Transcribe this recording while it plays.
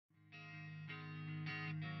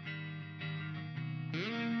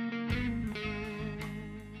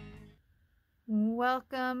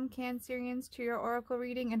Welcome, Cancerians, to your oracle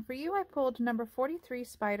reading, and for you I pulled number 43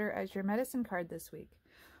 Spider as your medicine card this week.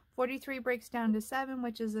 43 breaks down to 7,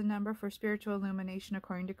 which is the number for spiritual illumination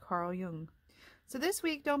according to Carl Jung. So this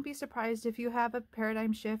week, don't be surprised if you have a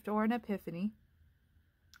paradigm shift or an epiphany.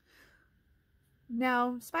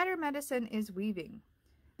 Now, spider medicine is weaving.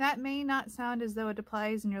 That may not sound as though it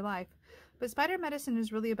applies in your life, but spider medicine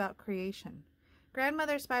is really about creation.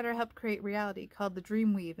 Grandmother Spider helped create reality, called the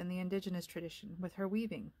dream weave in the indigenous tradition, with her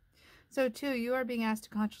weaving. So too, you are being asked to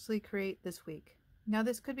consciously create this week. Now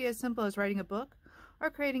this could be as simple as writing a book or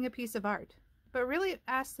creating a piece of art, but really it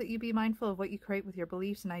asks that you be mindful of what you create with your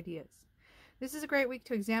beliefs and ideas. This is a great week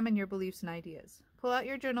to examine your beliefs and ideas. Pull out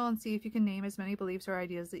your journal and see if you can name as many beliefs or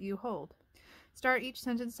ideas that you hold. Start each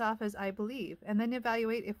sentence off as I believe, and then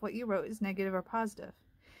evaluate if what you wrote is negative or positive.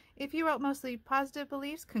 If you wrote mostly positive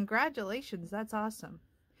beliefs, congratulations, that's awesome.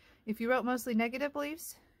 If you wrote mostly negative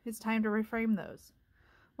beliefs, it's time to reframe those.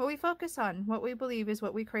 What we focus on, what we believe, is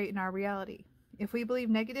what we create in our reality. If we believe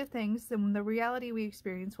negative things, then the reality we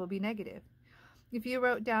experience will be negative. If you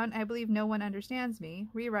wrote down, I believe no one understands me,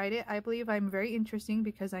 rewrite it, I believe I'm very interesting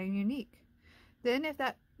because I am unique. Then if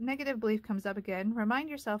that negative belief comes up again, remind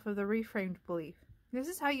yourself of the reframed belief. This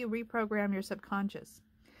is how you reprogram your subconscious.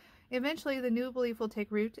 Eventually, the new belief will take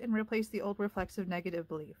root and replace the old reflexive negative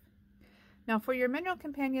belief. Now, for your mineral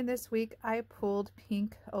companion this week, I pulled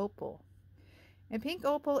pink opal. And pink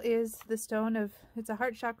opal is the stone of, it's a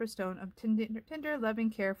heart chakra stone of tender, loving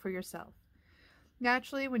care for yourself.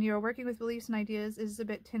 Naturally, when you are working with beliefs and ideas, it is a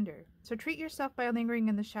bit tender. So treat yourself by lingering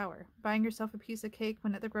in the shower, buying yourself a piece of cake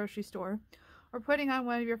when at the grocery store, or putting on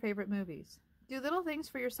one of your favorite movies. Do little things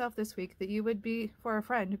for yourself this week that you would be for a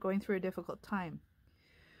friend going through a difficult time.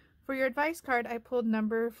 For your advice card, I pulled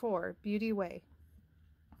number 4, Beauty Way.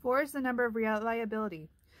 4 is the number of reliability.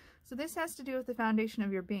 So this has to do with the foundation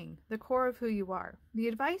of your being, the core of who you are. The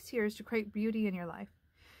advice here is to create beauty in your life.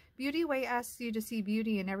 Beauty Way asks you to see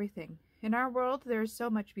beauty in everything. In our world, there is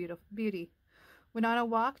so much beauty. When on a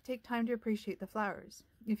walk, take time to appreciate the flowers.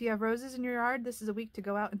 If you have roses in your yard, this is a week to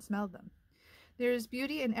go out and smell them. There is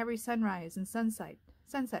beauty in every sunrise and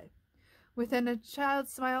sunset, within a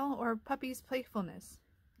child's smile or a puppy's playfulness.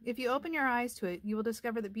 If you open your eyes to it, you will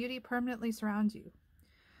discover that beauty permanently surrounds you.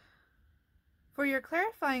 For your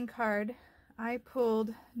clarifying card, I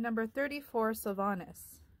pulled number 34,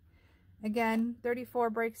 Sylvanus. Again, 34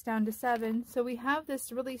 breaks down to 7, so we have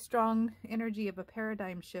this really strong energy of a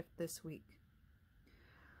paradigm shift this week.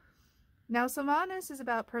 Now, Sylvanus is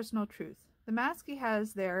about personal truth. The mask he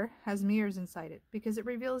has there has mirrors inside it, because it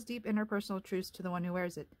reveals deep interpersonal truths to the one who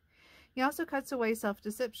wears it. He also cuts away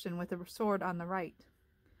self-deception with the sword on the right.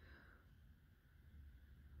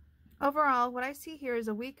 Overall, what I see here is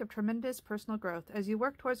a week of tremendous personal growth as you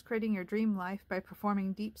work towards creating your dream life by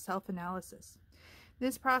performing deep self-analysis.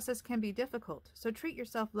 This process can be difficult, so treat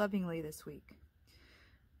yourself lovingly this week.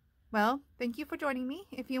 Well, thank you for joining me.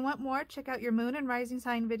 If you want more, check out your moon and rising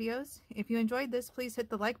sign videos. If you enjoyed this, please hit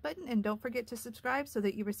the like button and don't forget to subscribe so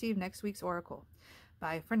that you receive next week's oracle.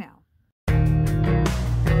 Bye for now.